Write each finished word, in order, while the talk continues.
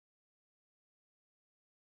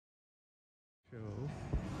Show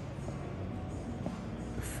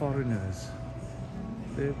the foreigners,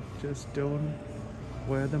 they just don't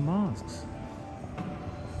wear the masks.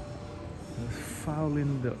 They're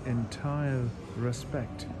fouling the entire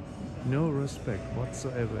respect. No respect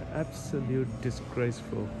whatsoever. Absolute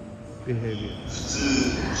disgraceful behavior. 普通、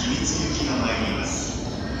秘密行きが参りま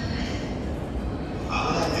す。危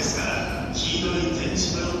ないですから、黄色い点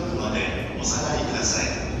字ブロックまでお下がりください。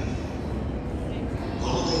こ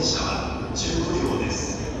の電車は15両で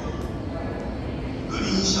す。グリー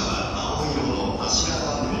ン車は青色の柱番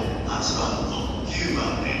号8番と9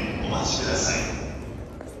番でお待ちください。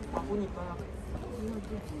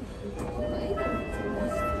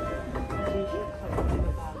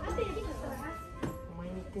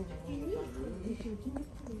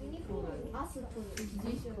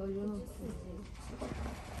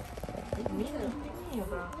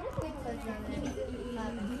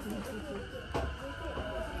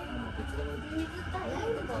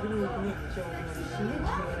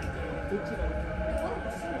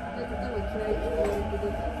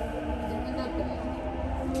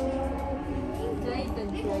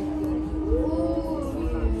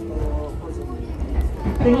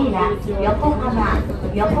次は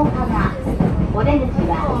横浜。お出口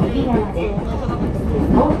は右側です。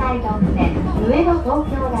東海道線、上野東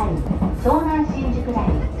京ライン、湘南新宿ライ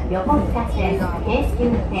ン、横須賀線、京急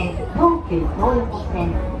線、東急東横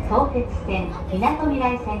線、相鉄線、みなとみ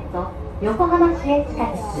らい線と横浜市営地下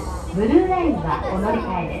鉄ブルーラインはお乗り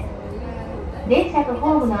換えです。電車と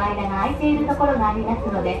ホームの間が空いているところがあります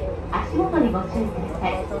ので、足元にご注意くださ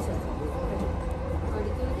い。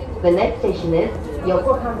The next station is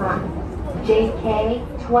Yokohama,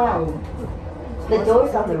 JK12. The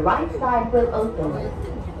doors on the right side will open.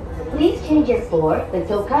 Please change it for the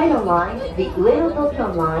Tokaido line, the Ueno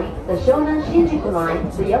Tokyo line, the Shonan Shinjuku line,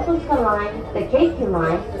 the Yokosuka line, the Keikyu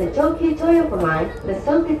line, the Tokyu Toyoko line, the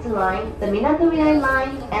Sotetsu line, the Minato-Mirai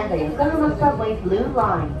line, and the Yokohama Subway Blue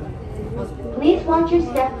line. Please watch your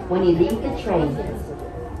step when you leave the train.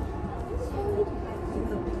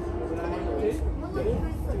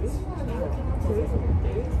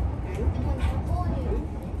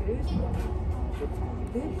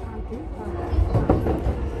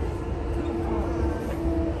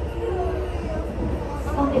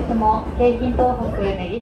 本日も京浜東北